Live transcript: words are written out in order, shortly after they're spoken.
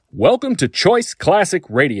Welcome to Choice Classic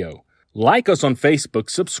Radio. Like us on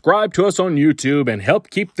Facebook, subscribe to us on YouTube, and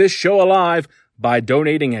help keep this show alive by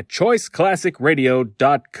donating at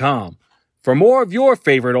choiceclassicradio.com. For more of your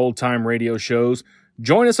favorite old-time radio shows,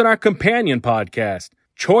 join us on our companion podcast,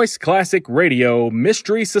 Choice Classic Radio,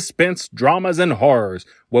 Mystery, Suspense, Dramas, and Horrors,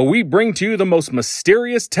 where we bring to you the most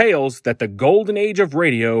mysterious tales that the golden age of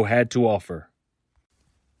radio had to offer.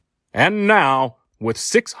 And now, with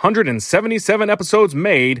 677 episodes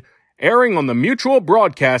made, airing on the Mutual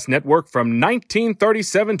Broadcast Network from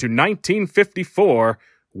 1937 to 1954,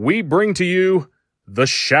 we bring to you The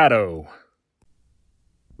Shadow.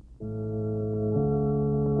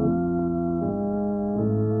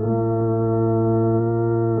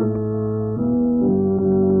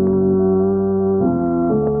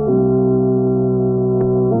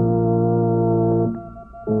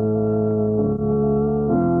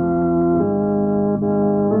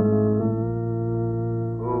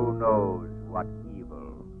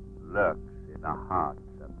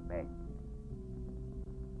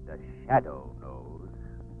 Shadow knows.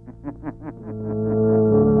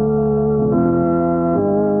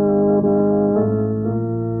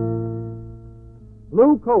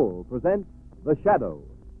 Blue Coal presents The Shadow.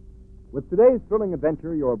 With today's thrilling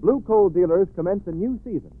adventure, your Blue Coal dealers commence a new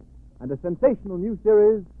season and a sensational new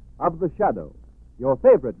series of The Shadow, your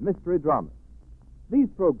favorite mystery drama. These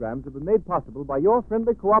programs have been made possible by your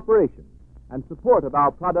friendly cooperation and support of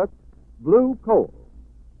our product, Blue Coal.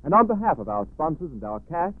 And on behalf of our sponsors and our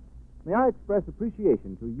cast, may I express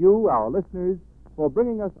appreciation to you, our listeners, for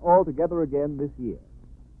bringing us all together again this year.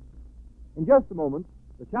 In just a moment,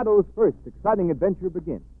 The Shadow's first exciting adventure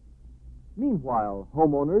begins. Meanwhile,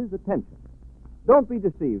 homeowners, attention. Don't be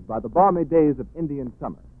deceived by the balmy days of Indian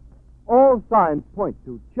summer. All signs point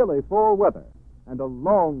to chilly fall weather and a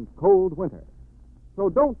long, cold winter. So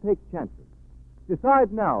don't take chances.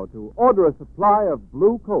 Decide now to order a supply of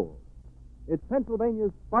Blue Coal. It's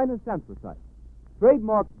Pennsylvania's finest anthracite,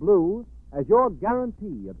 trademarked blue as your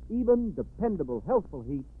guarantee of even, dependable, healthful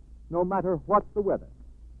heat no matter what the weather.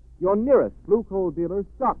 Your nearest Blue Coal dealer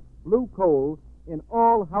stocks Blue Coal in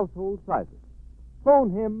all household sizes.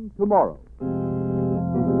 Phone him tomorrow.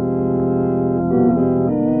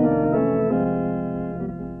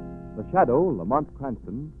 The Shadow, Lamont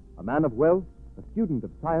Cranston, a man of wealth, a student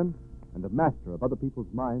of science, and a master of other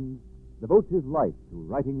people's minds, devotes his life to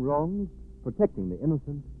righting wrongs, protecting the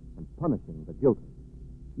innocent, and punishing the guilty.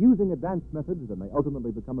 Using advanced methods that may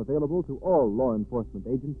ultimately become available to all law enforcement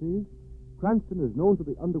agencies, Cranston is known to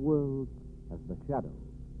the underworld as the Shadow.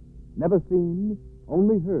 Never seen,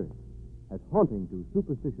 only heard, as haunting to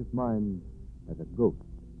superstitious minds as a ghost,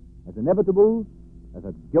 as inevitable as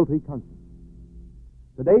a guilty conscience.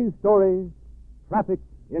 Today's story, Trafficked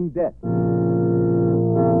in Debt.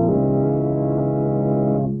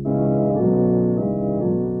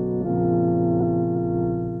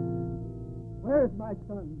 Where's my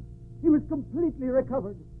son? He was completely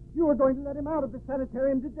recovered. You were going to let him out of the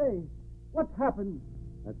sanitarium today. What's happened?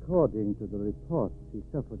 According to the reports, he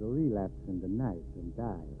suffered a relapse in the night and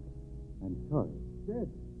died. I'm sorry. Dead.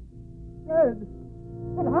 Dead?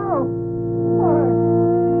 But how? Why?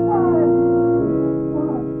 Why?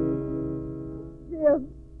 Why? Jim,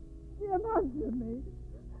 answer me.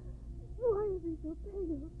 Why is he so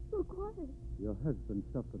pale, so quiet? Your husband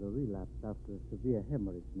suffered a relapse after a severe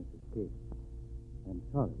hemorrhage, Mrs. Case. I'm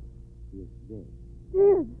sorry. He is dead.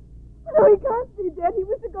 Dead? No, he can't be dead. He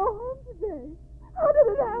was to go home today. How did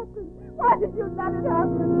it happen? Why did you let it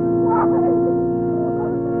happen? Why?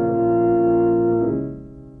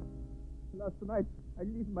 Last night, I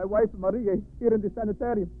left my wife, Maria, here in the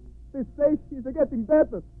sanitarium. They say she's getting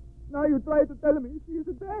better. Now you try to tell me she's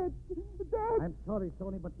dead. Dead. I'm sorry,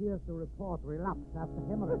 Tony, but here's the report. Relapse after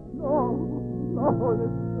hemorrhage. No, no.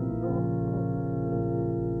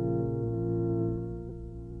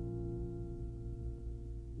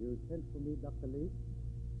 You sent for me, Dr. Lee?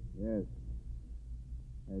 Yes.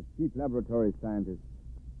 As chief laboratory scientist,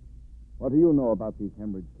 what do you know about these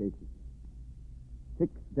hemorrhage cases? 6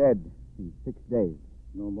 dead in 6 days.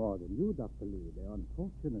 No more than you, Dr. Lee. They're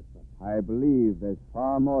unfortunate, but... I believe there's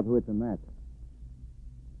far more to it than that.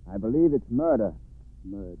 I believe it's murder.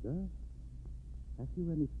 Murder? Have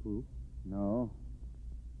you any proof? No.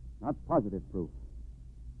 Not positive proof.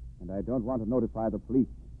 And I don't want to notify the police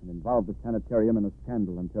and involve the sanitarium in a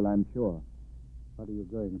scandal until I'm sure. What are you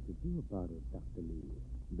going to do about it, Dr. Lee?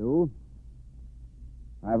 Do?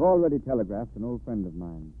 I've already telegraphed an old friend of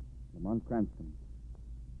mine, Lamont Cranston.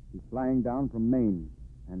 He's flying down from Maine,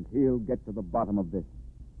 and he'll get to the bottom of this.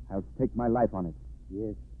 I'll stake my life on it.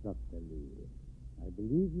 Yes, Dr. Lee. I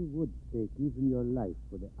believe you would stake even your life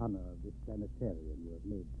for the honor of this sanitarium you have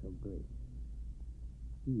made so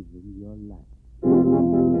deceiving your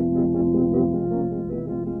life.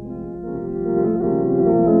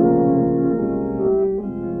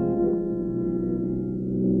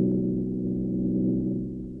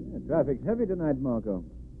 Traffic's heavy tonight, Marco.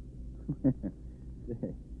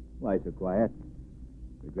 Say, why so quiet?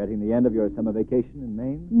 Regretting the end of your summer vacation in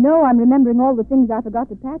Maine? No, I'm remembering all the things I forgot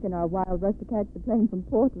to pack in our wild rush to catch the plane from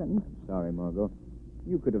Portland. Sorry, Margot.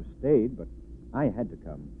 You could have stayed, but I had to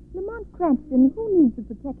come. Lamont Cranston, who needs the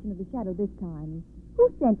protection of the shadow this time? Who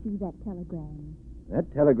sent you that telegram?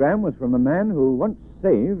 That telegram was from a man who once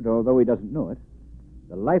saved, although he doesn't know it,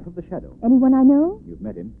 the life of the shadow. Anyone I know? You've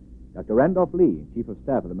met him. Dr. Randolph Lee, Chief of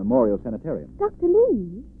Staff of the Memorial Sanitarium. Dr.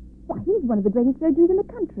 Lee? Why, he's one of the greatest surgeons in the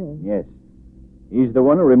country. Yes. He's the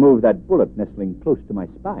one who removed that bullet nestling close to my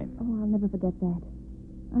spine. Oh, I'll never forget that.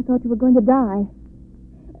 I thought you were going to die.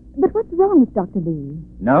 But what's wrong with Dr. Lee?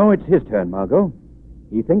 Now it's his turn, Margot.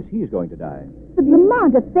 He thinks he's going to die. But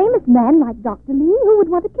Lamont, a famous man like Dr. Lee, who would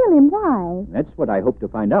want to kill him? Why? That's what I hope to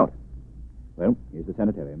find out. Well, here's the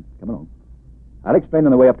sanitarium. Come along. I'll explain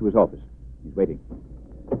on the way up to his office. He's waiting.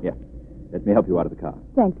 Here, let me help you out of the car.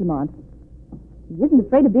 Thanks, Lamont. He isn't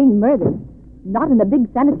afraid of being murdered. Not in a big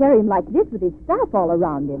sanitarium like this with his staff all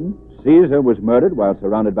around him. Caesar was murdered while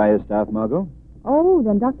surrounded by his staff, Margot. Oh,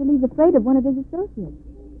 then Dr. Lee's afraid of one of his associates.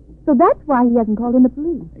 So that's why he hasn't called in the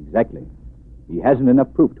police. Exactly. He hasn't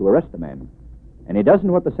enough proof to arrest the man. And he doesn't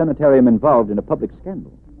want the sanitarium involved in a public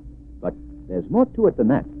scandal. But there's more to it than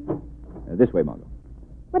that. This way, Margot.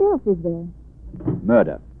 What else is there?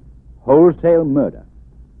 Murder. Wholesale murder.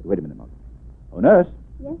 Wait a minute, Margot. Oh, nurse,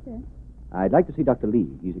 Yes, sir. I'd like to see Dr. Lee.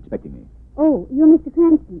 He's expecting me. Oh, you're Mr.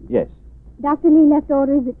 Cranston. Yes. Dr. Lee left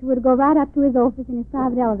orders that you were to go right up to his office in his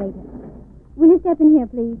private elevator. Will you step in here,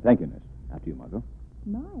 please? Thank you, nurse. After you, Margot.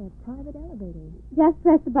 My, a private elevator. Just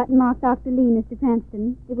press the button marked Dr. Lee, Mr.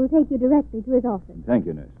 Cranston. It will take you directly to his office. Thank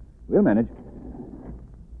you, nurse. We'll manage.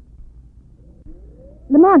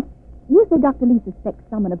 Lamont, you say Dr. Lee suspects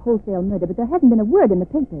someone of wholesale murder, but there hasn't been a word in the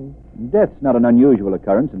papers. Death's not an unusual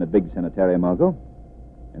occurrence in a big sanitarium, Margot.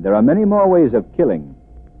 And there are many more ways of killing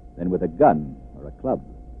than with a gun or a club.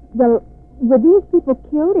 Well, were these people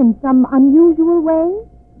killed in some unusual way?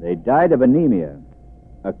 They died of anemia,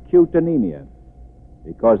 acute anemia,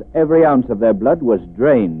 because every ounce of their blood was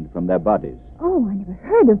drained from their bodies. Oh, I never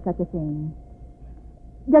heard of such a thing.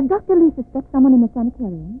 Does Dr. Lee suspect someone in the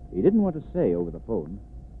sanitarium? He didn't want to say over the phone.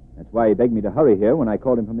 That's why he begged me to hurry here when I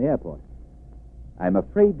called him from the airport. I'm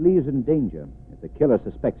afraid Lee's in danger if the killer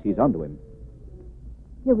suspects he's onto him.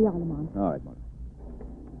 Here we are, Lamont. All right, Margaret.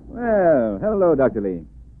 Well, hello, Dr. Lee.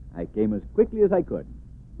 I came as quickly as I could.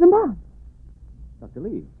 Lamont! Dr.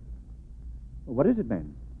 Lee? Well, what is it,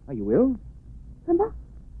 man? Are you ill? Lamont,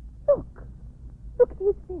 look. Look at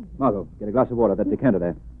his face. Margot, get a glass of water. That decanter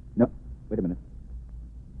there. No, wait a minute.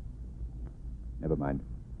 Never mind.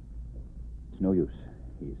 It's no use.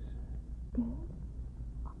 He's Dead?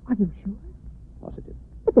 Are you sure? positive.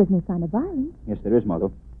 But there's no sign of violence. Yes, there is,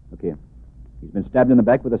 Margot. Look here. He's been stabbed in the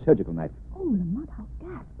back with a surgical knife. Oh, Lamont, how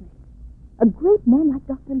ghastly. A great man like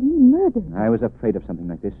Dr. Lee murdered. I was afraid of something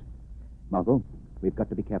like this. Margot, we've got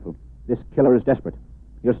to be careful. This killer is desperate.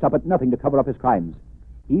 He'll stop at nothing to cover up his crimes.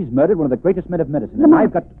 He's murdered one of the greatest men of medicine, and Lamont.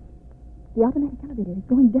 I've got... The automatic elevator is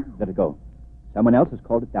going down. Let it go. Someone else has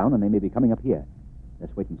called it down, and they may be coming up here.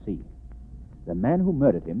 Let's wait and see. The man who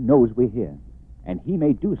murdered him knows we're here, and he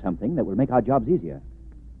may do something that will make our jobs easier.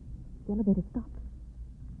 The elevator stopped.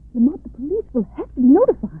 Lamont, the police will have to be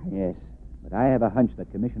notified. Yes, but I have a hunch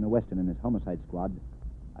that Commissioner Weston and his homicide squad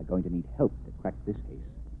are going to need help to crack this case.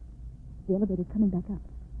 The elevator's coming back up.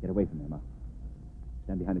 Get away from there, Ma.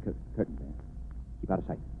 Stand behind the curtain there. Keep out of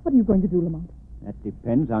sight. What are you going to do, Lamont? That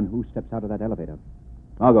depends on who steps out of that elevator.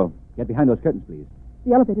 Margot, get behind those curtains, please.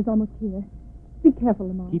 The elevator's almost here. Be careful,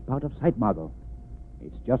 Lamont. Keep out of sight, Margot.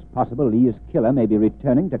 It's just possible Lee's killer may be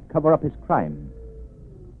returning to cover up his crime.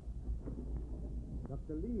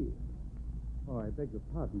 Dr. Lee. Oh, I beg your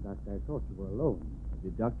pardon, Doctor. I thought you were alone.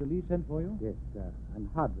 Did Dr. Lee send for you? Yes, I'm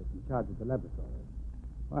Hardwick, in charge of the laboratory.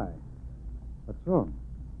 Why? What's wrong?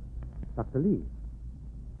 Dr. Lee.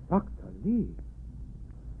 Dr. Lee?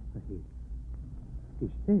 He's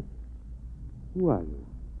dead. Who are you?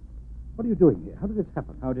 What are you doing here? How did this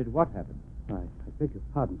happen? How did what happen? I beg your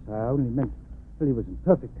pardon, sir. I only meant... Well, he was in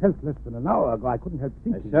perfect health less than an hour ago. I couldn't help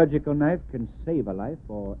thinking... A surgical knife can save a life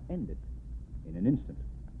or end it in an instant.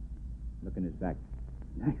 Look in his back.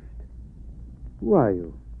 Knifed? Who are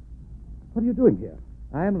you? What are you doing here?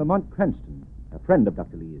 I am Lamont Cranston, a friend of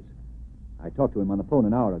Dr. Lee's. I talked to him on the phone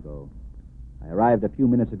an hour ago. I arrived a few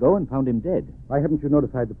minutes ago and found him dead. Why haven't you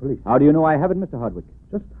notified the police? How do you know I haven't, Mr. Hardwick?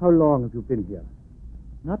 Just how long have you been here?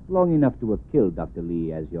 Not long enough to have killed Dr.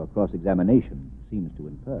 Lee, as your cross-examination seems to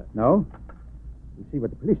infer. No? We'll see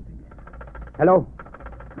what the police think. Hello?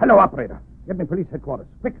 Hello, operator. Get me police headquarters.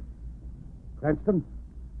 Quick. Cranston,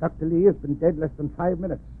 Dr. Lee has been dead less than 5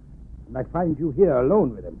 minutes. And I find you here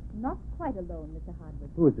alone with him. Not quite alone, Mr. Hardwick.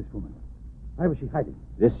 Who is this woman? Why was she hiding?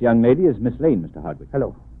 This young lady is Miss Lane, Mr. Hardwick.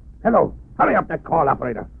 Hello. Hello. Hurry up that call,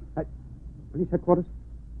 operator. Police headquarters?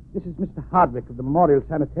 This is Mr. Hardwick of the Memorial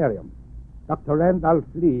Sanitarium. Dr. Randolph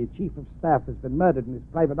Lee, chief of staff, has been murdered in his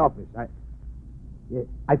private office.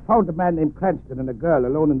 I found a man named Cranston and a girl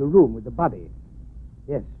alone in the room with the body.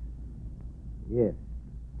 Yes. Yes.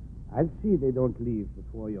 I'll see they don't leave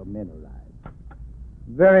before your men arrive.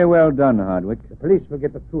 Very well done, Hardwick. The police will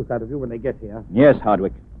get the truth out of you when they get here. Yes,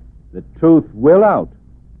 Hardwick. The truth will out.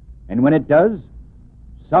 And when it does,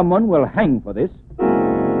 someone will hang for this.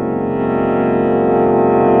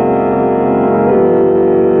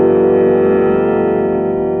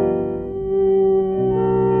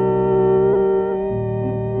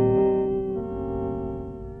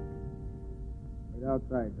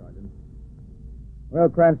 Outside, Sergeant. Well,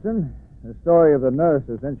 Cranston, the story of the nurse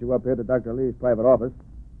who sent you up here to Dr. Lee's private office,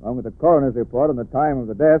 along with the coroner's report and the time of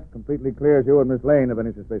the death, completely clears you and Miss Lane of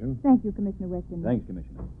any suspicion. Thank you, Commissioner Weston. Thanks,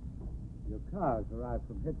 Commissioner. Your cars arrived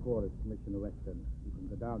from headquarters, Commissioner Weston. You can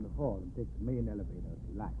go down the hall and take the main elevator if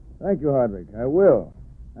you like. Thank you, Hardwick. I will.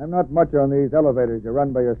 I'm not much on these elevators you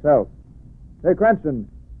run by yourself. Say, Cranston,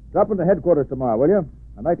 drop into headquarters tomorrow, will you?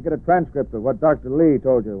 I'd like to get a transcript of what Dr. Lee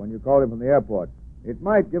told you when you called him from the airport. It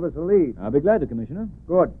might give us a lead. I'll be glad to, Commissioner.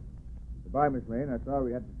 Good. Goodbye, Miss Lane. I saw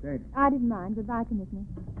we had to change. I didn't mind. Goodbye, Commissioner.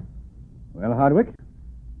 Well, Hardwick,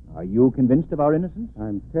 are you convinced of our innocence?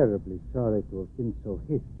 I'm terribly sorry to have been so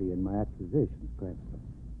hasty in my accusations, Cranston.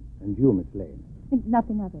 And you, Miss Lane. Think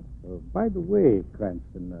nothing of it. By the way,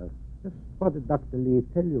 Cranston, just what did Dr. Lee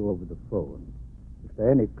tell you over the phone? If there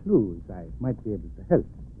are any clues, I might be able to help.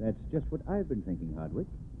 That's just what I've been thinking, Hardwick.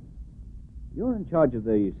 You're in charge of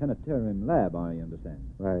the sanitarium lab, I understand.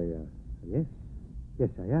 Why, yes. Yes,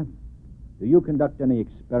 I am. Do you conduct any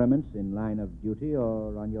experiments in line of duty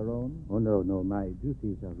or on your own? Oh, no. My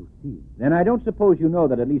duties are routine. Then I don't suppose you know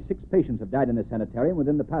that at least 6 patients have died in the sanitarium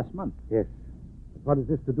within the past month. Yes. But what has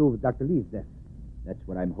this to do with Dr. Lee's death? That's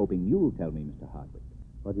what I'm hoping you'll tell me, Mr. Hardwick.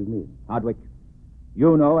 What do you mean? Hardwick,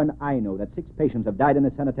 you know and I know that 6 patients have died in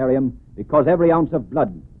the sanitarium because every ounce of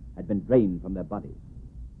blood had been drained from their bodies.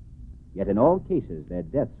 Yet in all cases, their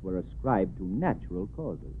deaths were ascribed to natural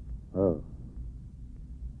causes. Oh.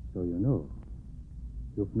 So you know.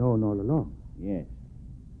 You've known all along. Yes.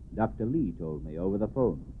 Dr. Lee told me over the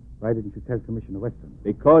phone. Why didn't you tell Commissioner Weston?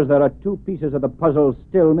 Because there are 2 pieces of the puzzle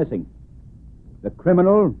still missing. The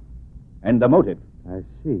criminal and the motive. I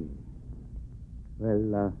see.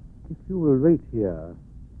 Well, if you will wait here,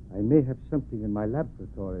 I may have something in my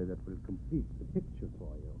laboratory that will complete the picture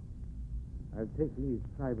for you. I'll take Lee's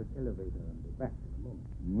private elevator and be back in a moment.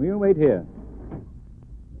 We'll wait here.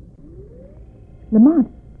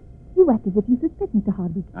 Lamont, you act as if you suspect Mr.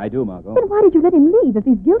 Hardwick. I do, Margot. Then why did you let him leave? If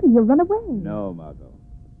he's guilty, he'll run away. No, Margot.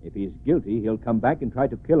 If he's guilty, he'll come back and try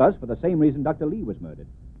to kill us for the same reason Dr. Lee was murdered.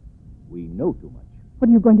 We know too much. What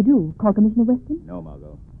are you going to do? Call Commissioner Weston? No,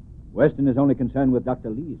 Margot. Weston is only concerned with Dr.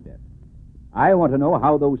 Lee's death. I want to know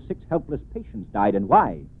how those 6 helpless patients died and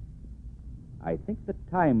why. I think the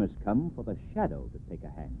time has come for the shadow to take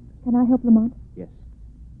a hand. Can I help Lamont? Yes.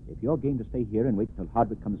 If you're game to stay here and wait till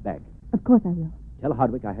Hardwick comes back. Of course I will. Tell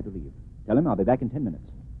Hardwick I had to leave. Tell him I'll be back in 10 minutes.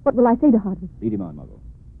 What will I say to Hardwick? Lead him on, Margot.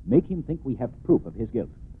 Make him think we have proof of his guilt.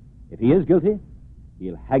 If he is guilty,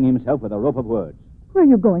 he'll hang himself with a rope of words. Where are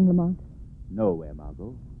you going, Lamont? Nowhere,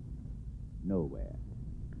 Margot. Nowhere.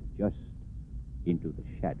 Just into the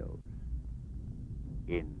shadows.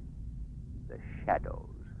 In the shadows.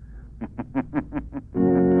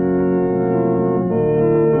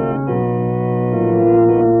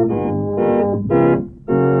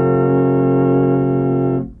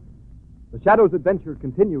 The Shadow's adventure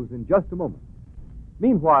continues in just a moment.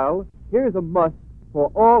 Meanwhile, here's a must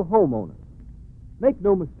for all homeowners. Make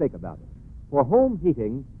no mistake about it. For home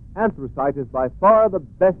heating, anthracite is by far the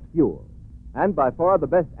best fuel. And by far the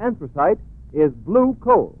best anthracite is blue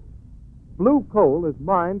coal. Blue coal is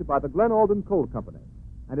mined by the Glen Alden Coal Company,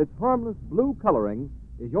 and its harmless blue coloring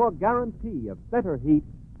is your guarantee of better heat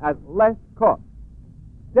at less cost.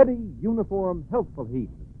 Steady, uniform, healthful heat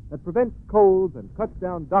that prevents colds and cuts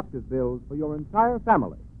down doctor's bills for your entire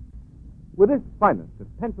family. With this finest of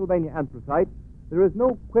Pennsylvania anthracite, there is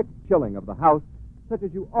no quick chilling of the house such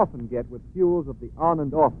as you often get with fuels of the on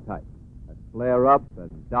and off type that flare up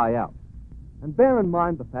and die out. And bear in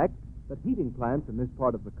mind the fact that heating plants in this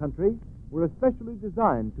part of the country were especially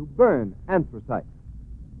designed to burn anthracite.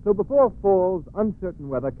 So before fall's uncertain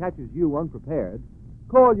weather catches you unprepared,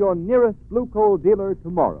 call your nearest blue coal dealer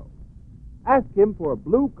tomorrow. Ask him for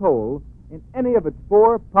blue coal in any of its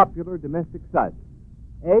 4 popular domestic sizes: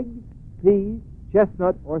 egg, pea,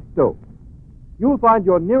 chestnut, or stove. You'll find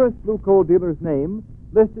your nearest blue coal dealer's name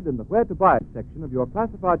listed in the Where to Buy It section of your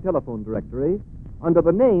classified telephone directory under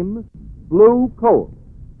the name Blue Coal.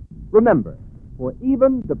 Remember, for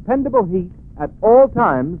even, dependable heat at all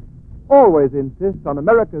times, always insist on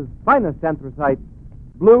America's finest anthracite,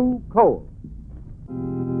 Blue Coal.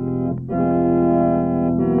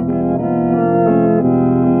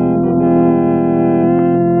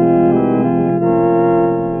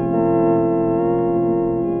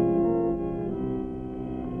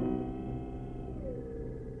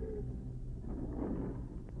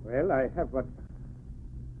 Well, I have what...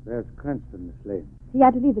 There's Cranston, Miss Lane. He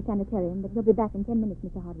had to leave the sanitarium, but he'll be back in 10 minutes,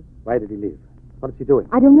 Mr. Hardwick. Why did he leave? What is he doing?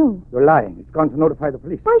 I don't know. You're lying. He's gone to notify the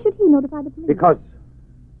police. Why should he notify the police? Because...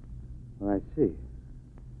 Oh, I see.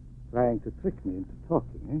 Trying to trick me into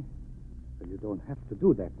talking, eh? Well, you don't have to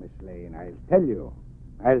do that, Miss Lane. I'll tell you.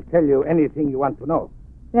 I'll tell you anything you want to know.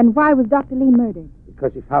 Then why was Dr. Lee murdered?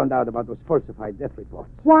 Because he found out about those falsified death reports.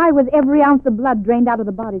 Why was every ounce of blood drained out of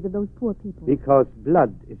the bodies of those poor people? Because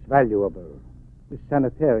blood is valuable. This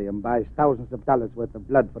sanitarium buys thousands of dollars worth of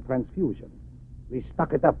blood for transfusion. We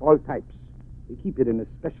stock it up, all types. We keep it in a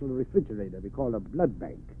special refrigerator we call a blood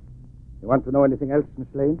bank. You want to know anything else, Miss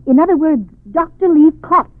Lane? In other words, Dr. Lee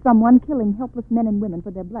caught someone killing helpless men and women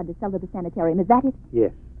for their blood to sell to the sanitarium. Is that it?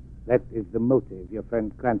 Yes. That is the motive your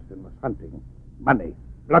friend Cranston was hunting. Money.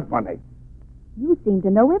 Blood money. You seem to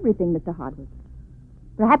know everything, Mr. Hardwick.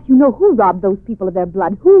 Perhaps you know who robbed those people of their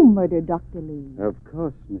blood, who murdered Dr. Lee. Of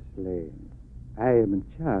course, Miss Lane. I am in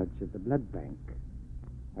charge of the blood bank.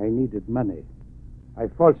 I needed money. I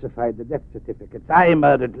falsified the death certificates. I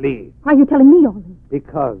murdered Lee. Why are you telling me all this?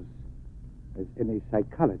 Because, as any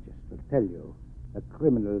psychologist will tell you, a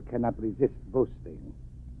criminal cannot resist boasting.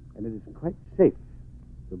 And it is quite safe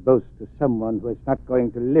to boast to someone who is not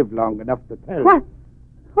going to live long enough to tell. What?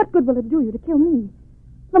 What good will it do you to kill me?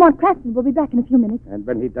 Lamont Cranston will be back in a few minutes. And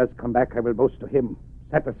when he does come back, I will boast to him.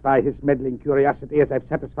 Satisfy his meddling curiosity as I've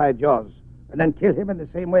satisfied yours. And then kill him in the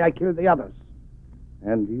same way I killed the others.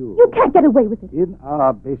 And you... You can't get away with it. In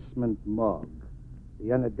our basement morgue,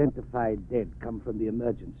 the unidentified dead come from the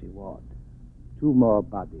emergency ward. 2 more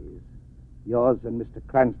bodies. Yours and Mr.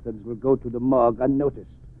 Cranston's will go to the morgue unnoticed.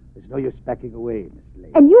 There's no use backing away, Miss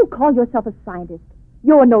Lane. And you call yourself a scientist.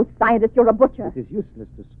 You're no scientist, you're a butcher. It is useless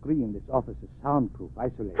to screen this office as soundproof,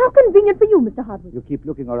 isolated. How convenient for you, Mr. Hardwick. You keep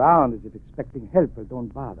looking around as if expecting help, but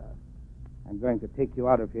don't bother. I'm going to take you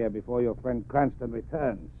out of here before your friend Cranston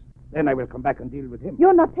returns. Then I will come back and deal with him.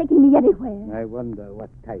 You're not taking me anywhere. I wonder what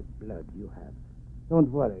type blood you have.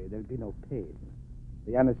 Don't worry, there'll be no pain.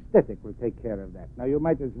 The anesthetic will take care of that. Now, you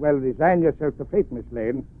might as well resign yourself to fate, Miss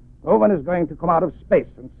Lane. No one is going to come out of space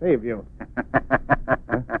and save you.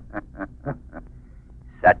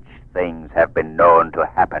 Such things have been known to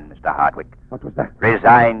happen, Mr. Hardwick. What was that?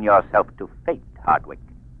 Resign yourself to fate, Hardwick.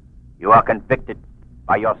 You are convicted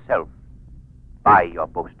by yourself, by your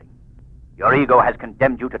boasting. Your ego has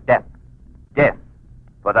condemned you to death. Death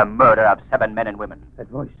for the murder of 7 men and women. That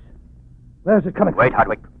voice. Where is it coming from? Wait,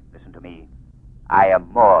 Hardwick. Listen to me. I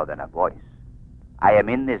am more than a voice. I am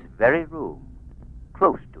in this very room,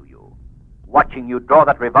 close to you, watching you draw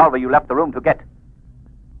that revolver you left the room to get.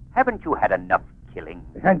 Haven't you had enough killing?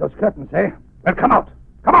 Behind those curtains, eh? Well, come out.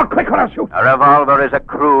 Come out quick or I'll shoot. A revolver is a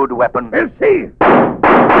crude weapon. We'll see.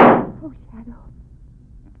 Oh, Shadow.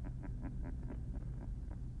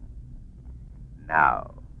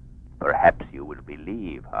 Now, perhaps you will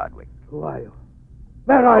believe, Hardwick. Who are you?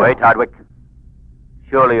 Where are you? Wait, Hardwick.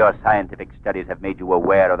 Surely your scientific studies have made you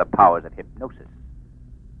aware of the powers of hypnosis,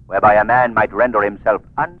 whereby a man might render himself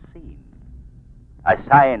unseen. A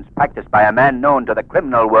science practiced by a man known to the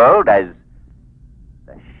criminal world as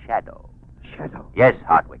the Shadow. Shadow? Yes,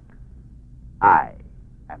 Hardwick. I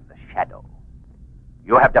am the Shadow.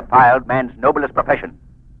 You have defiled man's noblest profession.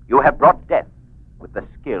 You have brought death with the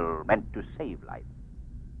skill meant to save life.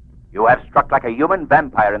 You have struck like a human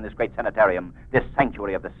vampire in this great sanitarium, this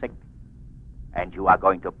sanctuary of the sick. And you are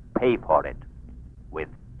going to pay for it with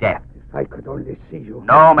death. If I could only see you.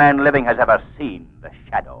 No man living has ever seen the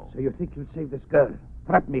Shadow. So you think you'll save this girl?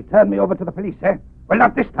 Threaten me, turn me over to the police, eh? Well,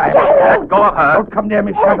 not this time. Let go of her. Don't come near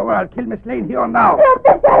me, Shadow, or I'll kill Miss Lane here and now. Help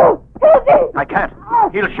me, Shadow! Help me! I can't.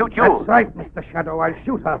 He'll shoot you. That's right, Mr. Shadow. I'll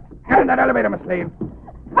shoot her. Get in that elevator, Miss Lane.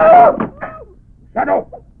 Oh!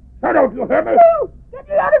 Shadow! Shadow, do you hear me? Get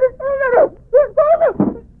me out of this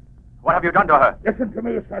elevator! What have you done to her? Listen to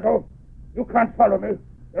me, Shadow. You can't follow me.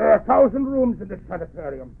 There are 1,000 rooms in this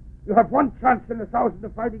sanitarium. You have one chance in 1,000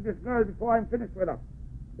 of finding this girl before I'm finished with her.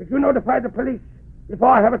 If you notify the police before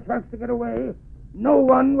I have a chance to get away, no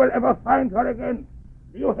one will ever find her again.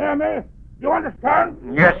 Do you hear me? Do you understand?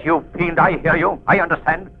 Yes, you fiend, I hear you. I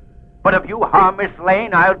understand. But if you harm Miss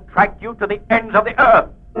Lane, I'll track you to the ends of the earth.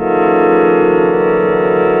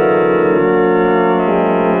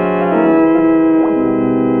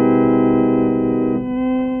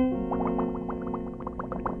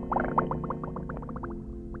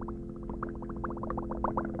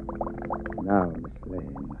 Now, Miss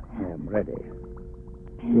Lane, I am ready.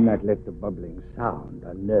 Do not let the bubbling sound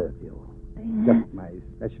unnerve you. Just my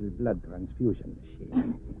special blood transfusion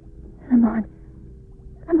machine. Come on.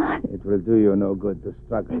 Come on. It will do you no good to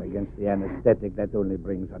struggle against the anesthetic that only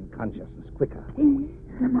brings unconsciousness quicker.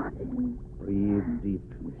 Come on. Breathe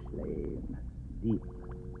deep, Miss Lane. Deep.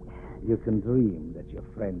 You can dream that your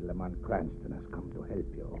friend Lamont Cranston has come to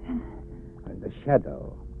help you. And the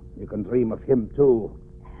Shadow, you can dream of him too.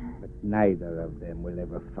 But neither of them will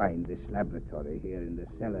ever find this laboratory here in the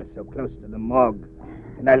cellar so close to the morgue.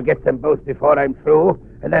 And I'll get them both before I'm through,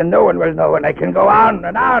 and then no one will know, and I can go on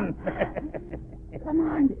and on. Come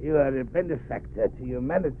on. You are a benefactor to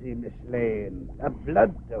humanity, Miss Lane. A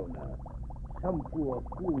blood donor. Some poor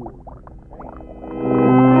fool.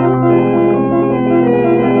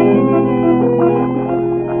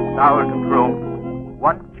 1,000 rooms.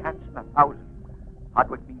 One chance in 1,000.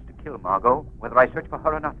 Hardwick means to kill Margot, whether I search for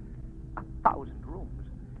her or not. 1,000 rooms.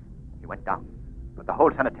 He went down. But the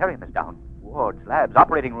whole sanitarium is down. Wards, labs,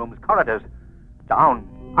 operating rooms, corridors. Down.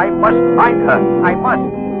 I must find her. I must.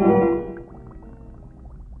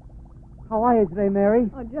 How are you today, Mary?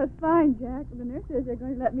 Oh, just fine, Jack. The nurse says they're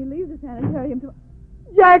going to let me leave the sanitarium to...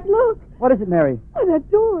 Jack, look! What is it, Mary? Oh, that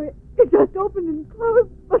door. It just opened and closed,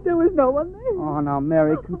 but there was no one there. Oh, now,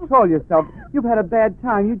 Mary, control yourself. You've had a bad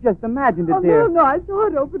time. You just imagined it, dear. No, I saw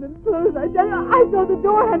it open and close. I saw the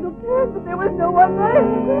door handle turn, but there was no one there.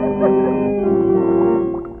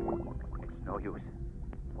 It's no use.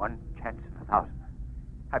 One chance in 1,000.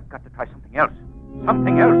 I've got to try something else.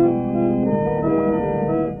 Something else.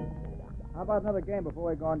 How about another game before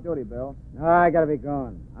we go on duty, Bill? No, I gotta be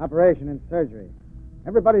gone. Operation and surgery.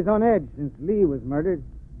 Everybody's on edge since Lee was murdered.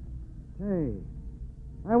 Say,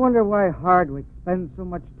 I wonder why Hardwick spends so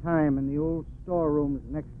much time in the old storerooms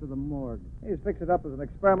next to the morgue. He's fixed it up as an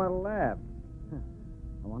experimental lab.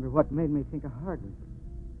 I wonder what made me think of Hardwick.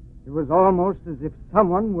 It was almost as if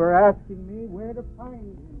someone were asking me where to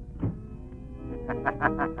find him.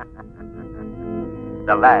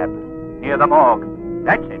 The lab, near the morgue.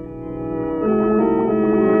 That's it.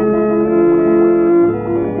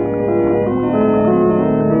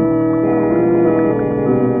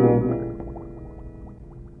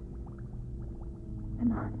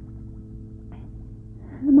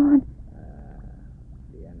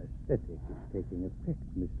 The anesthetic is taking effect,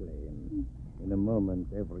 Miss Lane. In a moment,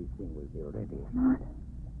 everything will be ready. Come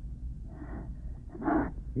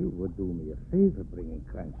on. You would do me a favor bringing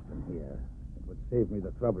Cranston here. It would save me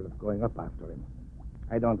the trouble of going up after him.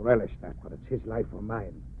 I don't relish that, but it's his life or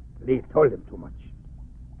mine. Lee told him too much.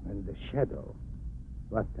 And the Shadow,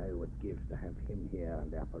 what I would give to have him here on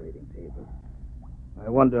the operating table. I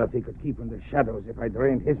wonder if he could keep in the shadows if I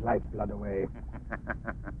drained his lifeblood away.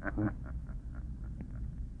 Huh?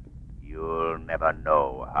 You'll never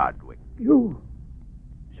know, Hardwick. You?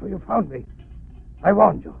 So you found me. I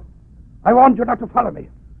warned you. I warned you not to follow me.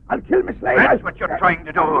 I'll kill Miss Lane. That's what you're trying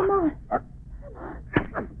to do. Come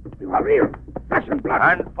on. You are real. Flesh and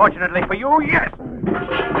blood. Unfortunately for you, yes.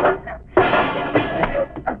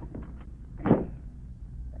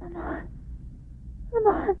 Come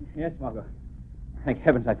on. Yes, Margot. Thank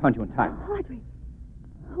heavens I found you in time. Hardwick.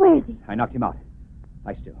 Where is he? I knocked him out.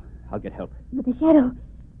 Lie still. I'll get help. But the Shadow.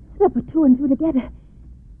 They'll put two and two together.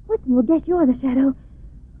 Watson will guess you're the Shadow.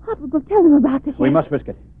 Hardwick will tell them about the Shadow. We must risk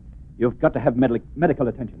it. You've got to have medical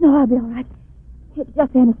attention. No, I'll be all right. It's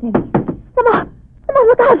just anesthetic. Come on. Come on,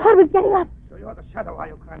 look out. Hardwick's getting up. So you're the Shadow, are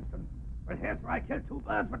you, Cranston? Well, here's where I killed two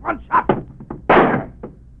birds with one shot.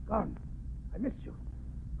 Gone. I missed you.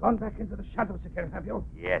 Gone back into the shadows again, have you?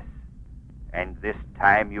 Yes. And this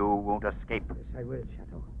time you won't escape. Yes, I will,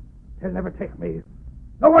 Shadow. They'll never take me.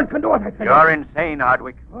 No one can do what I tell you. You're insane,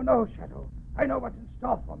 Hardwick. Oh, no, Shadow. I know what's in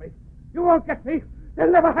store for me. You won't get me.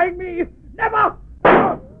 They'll never hang me. Never!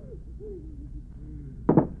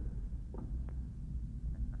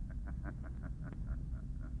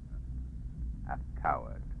 A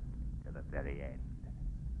coward to the very end.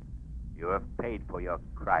 You have paid for your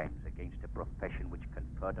crimes against a profession which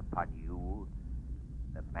conferred upon you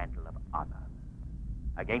the mantle of honor.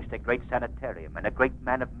 Against a great sanitarium and a great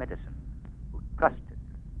man of medicine who trusted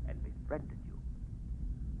befriended you.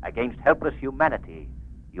 Against helpless humanity,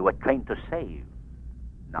 you were trained to save,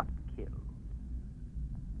 not kill.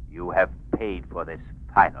 You have paid for this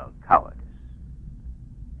final cowardice,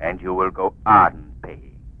 and you will go on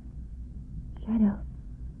paying. Shadow,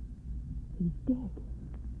 he's dead.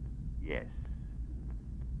 Yes,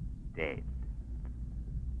 dead.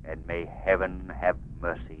 And may heaven have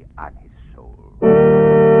mercy on his soul.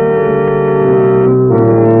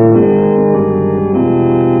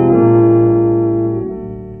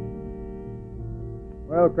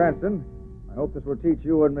 Well, Cranston, I hope this will teach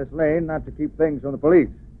you and Miss Lane not to keep things from the police.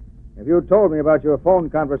 If you'd told me about your phone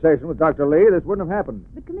conversation with Dr. Lee, this wouldn't have happened.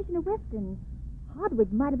 But, Commissioner Weston,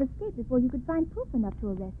 Hardwick might have escaped before you could find proof enough to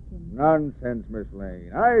arrest him. Nonsense, Miss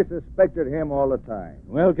Lane. I suspected him all the time.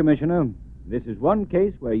 Well, Commissioner, this is one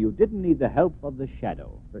case where you didn't need the help of the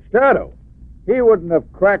Shadow. The Shadow? He wouldn't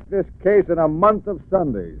have cracked this case in a month of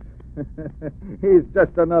Sundays. He's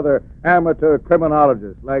just another amateur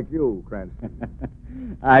criminologist like you,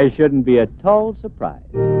 Cranston. I shouldn't be at all surprised.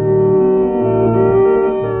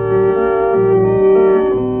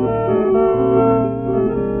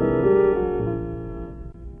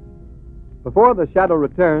 Before the Shadow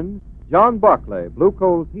returns, John Barclay, Blue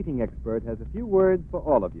Coal's heating expert, has a few words for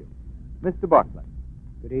all of you. Mr. Barclay.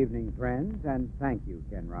 Good evening, friends, and thank you,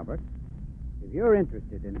 Ken Roberts. If you're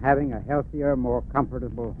interested in having a healthier, more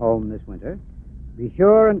comfortable home this winter, be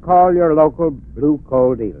sure and call your local Blue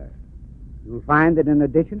Coal dealer. You'll find that in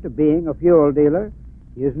addition to being a fuel dealer,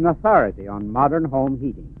 he is an authority on modern home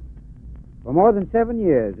heating. For more than 7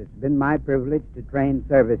 years, it's been my privilege to train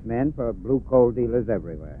servicemen for Blue Coal dealers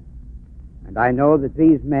everywhere. And I know that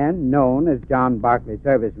these men, known as John Barclay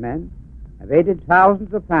servicemen, have aided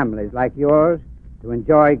thousands of families like yours to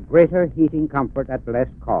enjoy greater heating comfort at less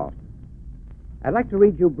cost. I'd like to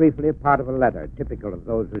read you briefly a part of a letter typical of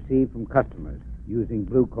those received from customers using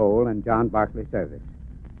Blue Coal and John Barclay service.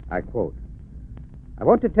 I quote, "I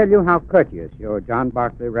want to tell you how courteous your John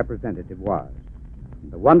Barclay representative was,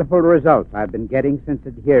 and the wonderful results I've been getting since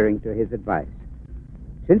adhering to his advice.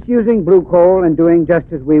 Since using Blue Coal and doing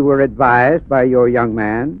just as we were advised by your young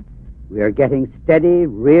man, we are getting steady,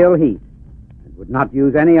 real heat, and would not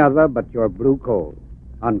use any other but your Blue Coal,"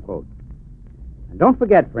 unquote. And don't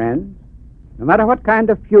forget, friends, no matter what kind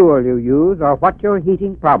of fuel you use or what your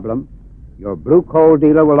heating problem, your Blue Coal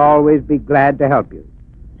dealer will always be glad to help you.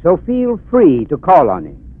 So feel free to call on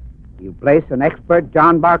him. He'll place an expert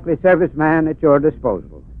John Barclay serviceman at your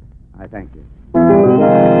disposal. I thank you.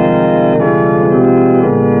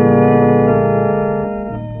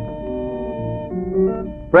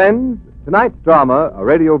 Friends, tonight's drama, a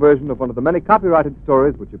radio version of one of the many copyrighted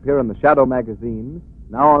stories which appear in the Shadow magazine,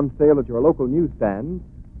 now on sale at your local newsstand,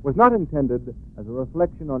 was not intended as a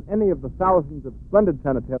reflection on any of the thousands of splendid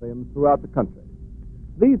sanitariums throughout the country.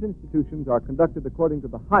 These institutions are conducted according to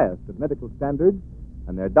the highest of medical standards,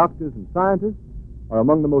 and their doctors and scientists are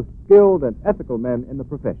among the most skilled and ethical men in the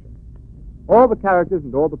profession. All the characters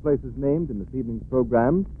and all the places named in this evening's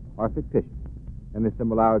program are fictitious. Any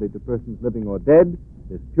similarity to persons living or dead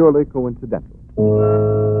is purely coincidental.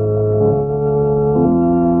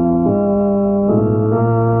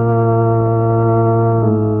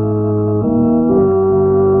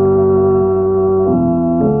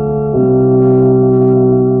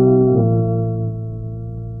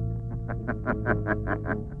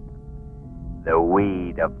 The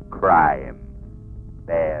weed of crime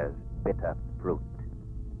bears bitter fruit.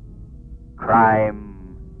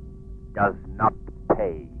 Crime does not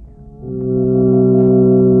pay.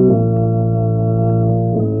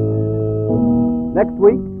 Next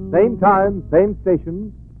week, same time, same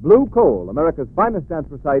station, Blue Coal, America's finest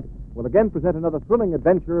anthracite, will again present another thrilling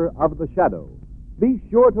adventure of the Shadow. Be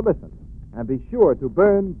sure to listen, and be sure to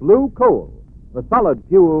burn Blue Coal, the solid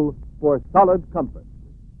fuel for solid comfort.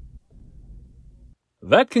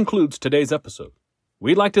 That concludes today's episode.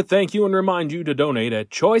 We'd like to thank you and remind you to donate at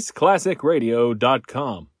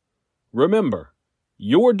choiceclassicradio.com. Remember,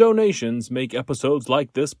 your donations make episodes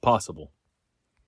like this possible.